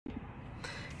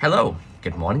Hello,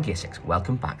 good morning Year 6,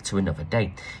 welcome back to another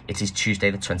day. It is Tuesday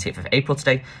the 28th of April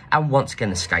today, and once again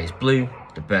the sky is blue,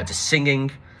 the birds are singing,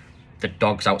 the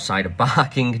dogs outside are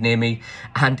barking near me,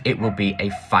 and it will be a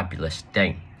fabulous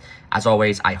day. As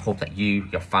always, I hope that you,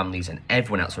 your families and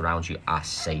everyone else around you are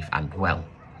safe and well.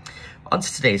 On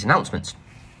to today's announcements.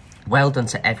 Well done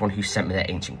to everyone who sent me their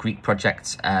Ancient Greeks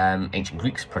project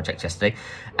yesterday.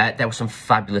 There were some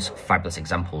fabulous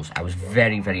examples. I was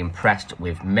very impressed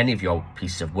with many of your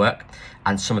pieces of work,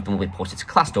 and some of them will be posted to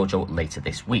Class Dojo later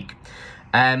this week.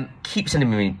 Keep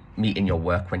sending me in your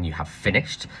work when you have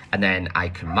finished, and then I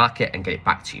can mark it and get it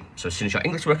back to you. So as soon as your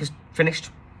English work is finished,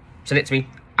 send it to me.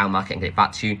 I'll mark it and get it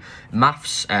back to you.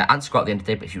 Maths, answer at the end of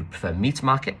the day, but if you prefer me to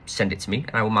mark it, send it to me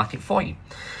and I will mark it for you.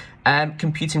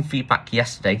 Computing feedback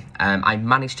yesterday. I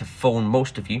managed to phone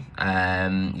most of you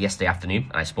yesterday afternoon,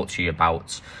 and I spoke to you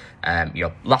about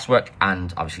your last work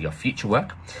and obviously your future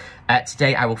work.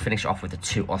 Today I will finish off with the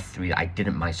 2 or 3 that I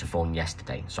didn't manage to phone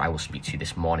yesterday, so I will speak to you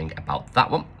this morning about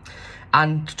that one.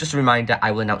 And just a reminder,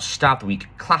 I will announce Star of the Week,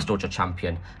 Class Dojo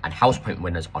Champion and House Point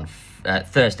winners on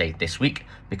Thursday this week,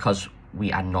 because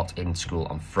we are not in school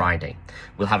on Friday.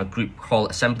 We'll have a group call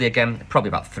assembly again, probably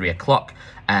about 3 o'clock,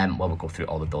 where we'll go through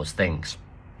all of those things.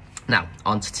 Now,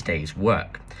 on to today's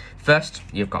work. First,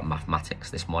 you've got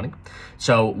mathematics this morning.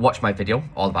 So watch my video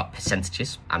all about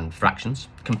percentages and fractions,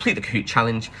 complete the Kahoot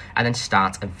challenge, and then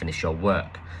start and finish your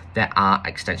work. There are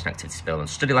extension activities available on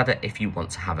Study Ladder if you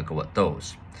want to have a go at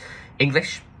those.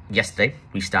 English. Yesterday,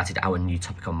 we started our new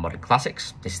topic on modern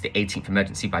classics. This is the 18th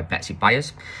Emergency by Betsy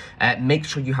Byers. Make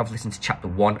sure you have listened to chapter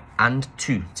 1 and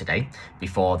 2 today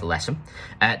before the lesson.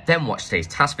 Then watch today's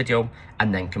task video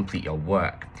and then complete your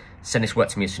work. Send this work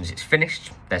to me as soon as it's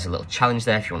finished. There's a little challenge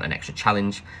there if you want an extra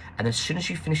challenge. And as soon as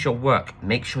you finish your work,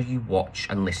 make sure you watch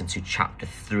and listen to chapter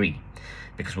 3,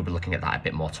 because we'll be looking at that a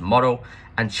bit more tomorrow.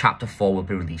 And chapter 4 will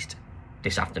be released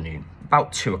this afternoon,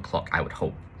 about 2 o'clock, I would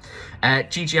hope.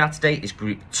 GGR today is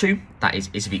group 2. That is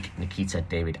Izvik, Nikita,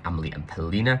 David, Emily and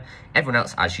Polina. Everyone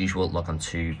else, as usual, log on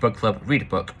to Book Club, read a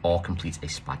book or complete a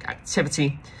SPAG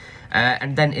activity.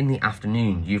 And then in the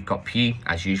afternoon, you've got PE,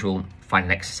 as usual. Find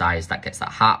an exercise that gets that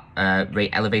heart rate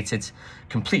elevated.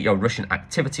 Complete your Russian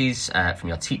activities from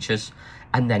your teachers.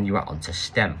 And then you are on to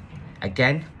STEM.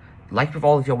 Again, like with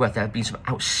all of your work, there have been some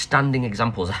outstanding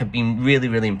examples. I have been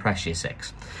really impressed, Year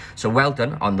 6. So well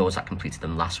done on those that completed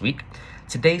them last week.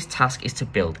 Today's task is to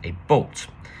build a boat.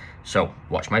 So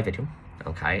watch my video,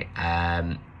 okay?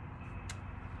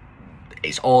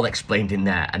 It's all explained in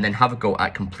there, and then have a go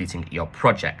at completing your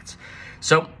project.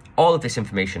 So all of this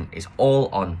information is all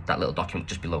on that little document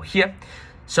just below here.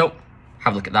 So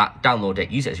have a look at that, download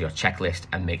it, use it as your checklist,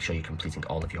 and make sure you're completing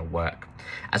all of your work.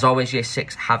 As always, Year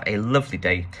 6, have a lovely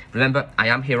day. Remember, I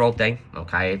am here all day,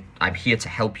 okay? I'm here to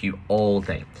help you all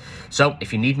day. So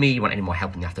if you need me, you want any more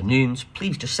help in the afternoons,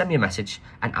 please just send me a message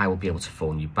and I will be able to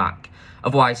phone you back.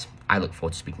 Otherwise, I look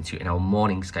forward to speaking to you in our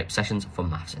morning Skype sessions for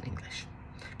maths and English.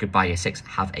 Goodbye, Year 6.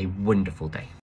 Have a wonderful day.